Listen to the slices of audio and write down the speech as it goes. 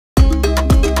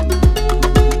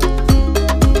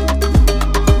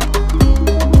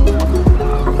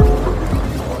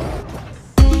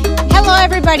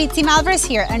everybody, Team Alvarez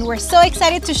here, and we're so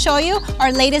excited to show you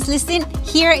our latest listing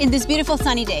here in this beautiful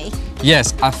sunny day.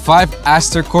 Yes, at 5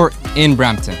 Aster Court in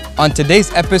Brampton. On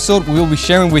today's episode, we will be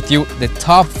sharing with you the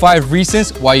top 5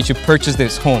 reasons why you should purchase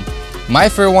this home. My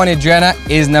favorite one, Adriana,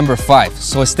 is number 5,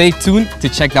 so stay tuned to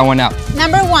check that one out.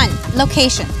 Number 1,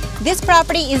 location. This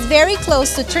property is very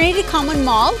close to Trinity Common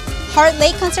Mall, Heart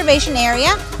Lake Conservation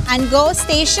Area, and GO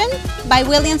Station by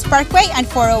Williams Parkway and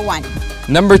 401.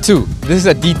 Number 2, this is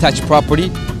a detached property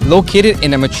located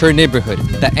in a mature neighborhood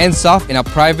that ends off in a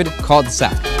private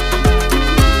cul-de-sac.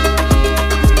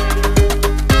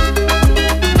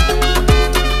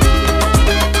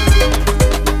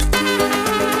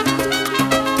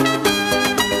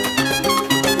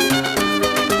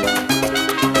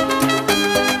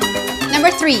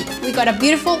 Number 3, we got a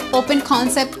beautiful open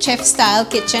concept chef style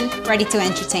kitchen ready to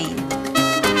entertain.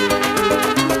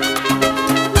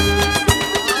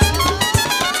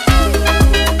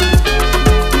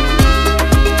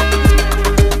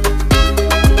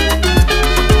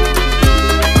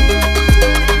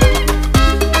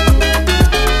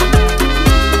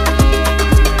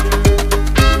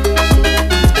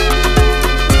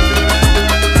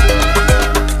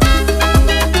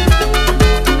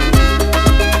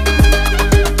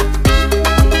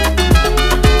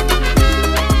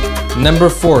 Number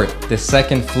 4, the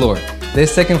second floor.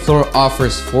 This second floor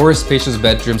offers 4 spacious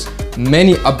bedrooms,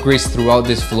 many upgrades throughout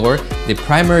this floor. The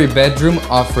primary bedroom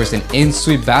offers an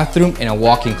ensuite bathroom and a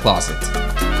walk-in closet.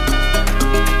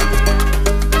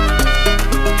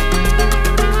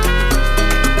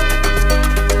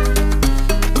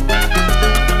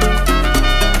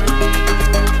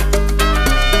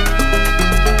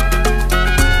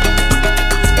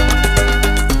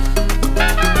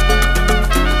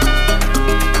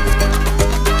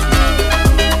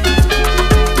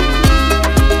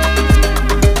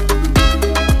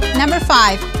 Number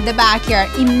 5, the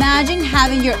backyard. Imagine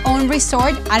having your own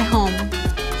resort at home.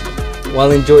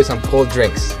 While enjoy some cold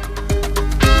drinks.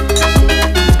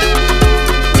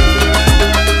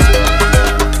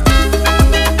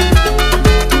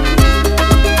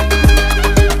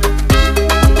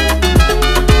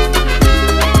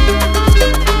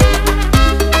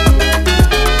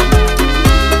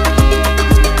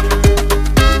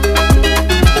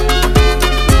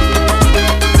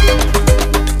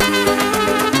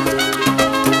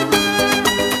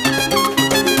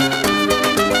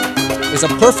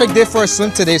 It's a perfect day for a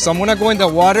swim today, so I'm gonna go in the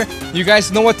water. You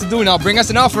guys know what to do now. Bring us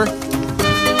an offer.